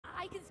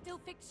I can still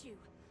fix you.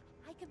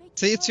 I can make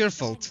Say you it's your work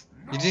again. fault.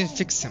 You didn't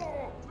fix him.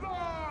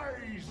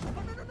 Lies!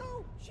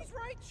 No. She's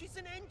right. She's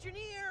an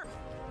engineer.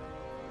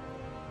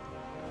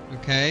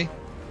 Okay.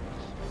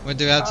 What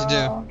do we have to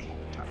do?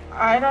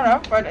 I don't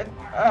know, but it,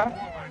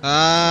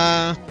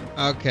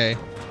 okay.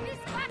 This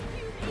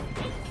vacuum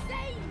is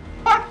insane.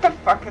 what the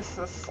fuck is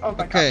this? Oh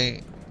my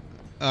Okay.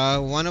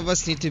 One of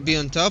us need to be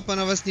on top, one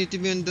of us need to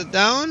be on the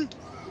down.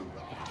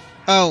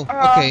 Oh,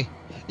 okay.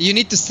 You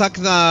need to suck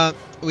the...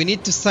 We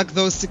need to suck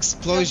those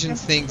explosion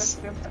Yes. things.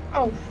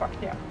 Oh fuck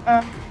yeah.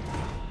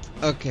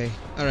 Okay.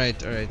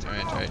 Alright.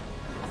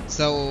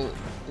 So,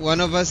 one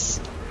of us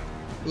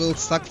will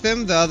suck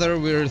them, the other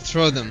will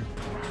throw them.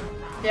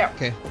 Yeah.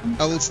 Okay.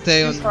 I will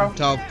stay on Please throw.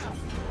 top.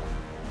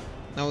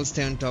 I will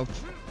stay on top.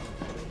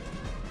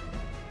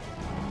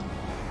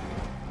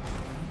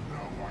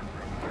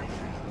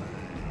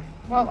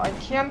 Well, I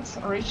can't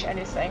reach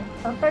anything.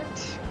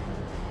 Perfect.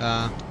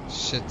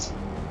 Shit.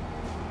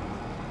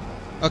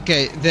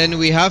 Okay, then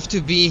we have to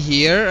be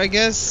here, I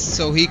guess,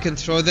 so he can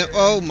throw them.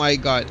 Oh my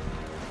god.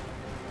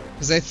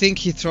 Because I think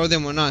he throw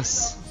them on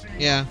us.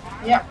 Yeah.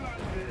 Yeah.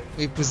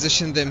 We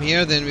position them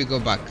here, then we go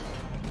back.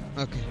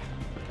 Okay.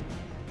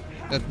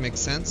 That makes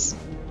sense.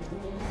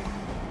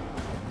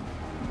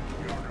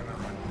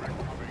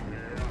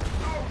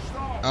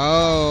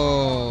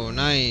 Oh,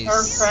 nice.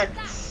 Perfect.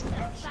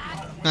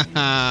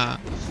 Haha.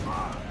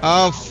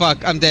 Oh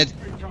fuck, I'm dead.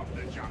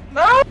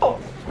 No!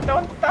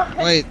 Don't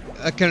die. Wait,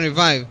 I can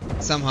revive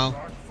somehow.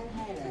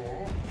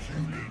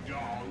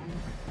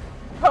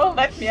 Oh,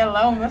 let me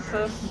alone,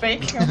 Mrs.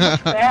 Bacon.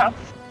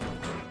 Death.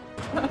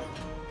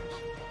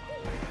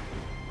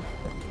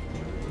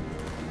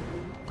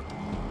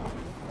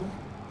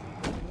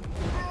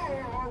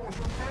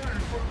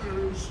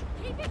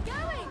 Keep it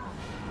going.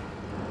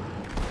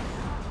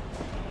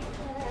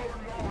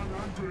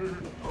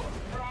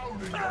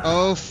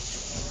 Oh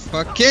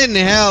fucking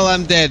hell,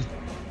 I'm dead.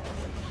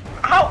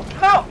 Ow!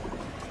 No!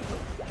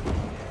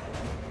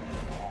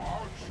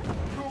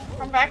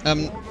 Come back.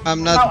 I'm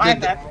No, not I'm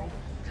good. dead.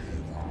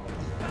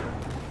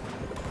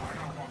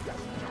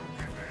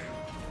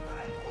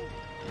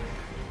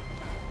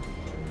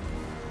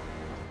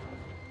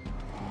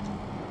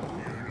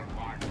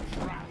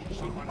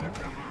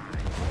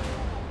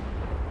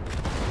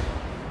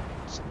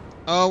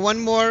 Oh, one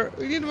more.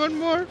 We need one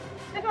more.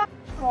 I got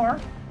more.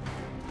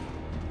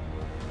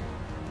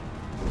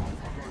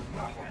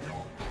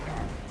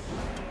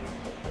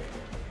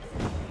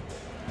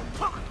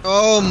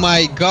 Oh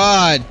my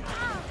god.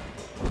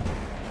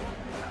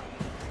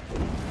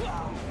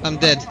 I'm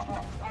dead.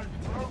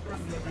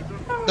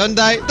 Don't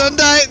die, don't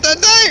die,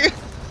 don't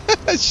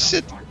die!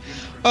 Shit.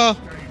 Oh,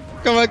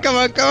 come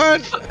on.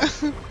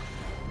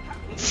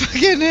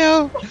 Fucking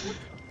hell.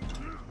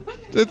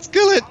 Let's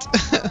kill it.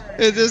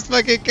 Let's just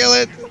fucking kill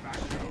it.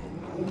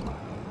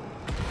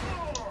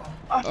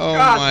 Oh, Oh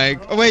God. my.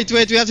 Oh, wait, we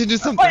have to do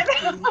something. Wait.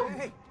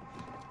 Hey,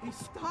 he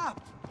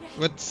stopped.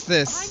 What's Time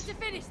this? to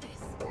finish this.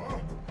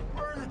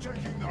 Where are you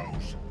taking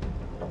those?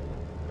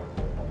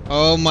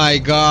 Oh my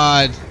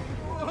god.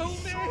 Oh,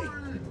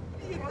 man.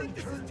 You think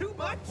this is too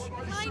much?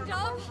 Kind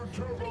of.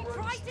 But he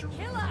tried to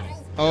kill us.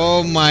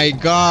 Oh my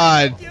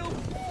god. You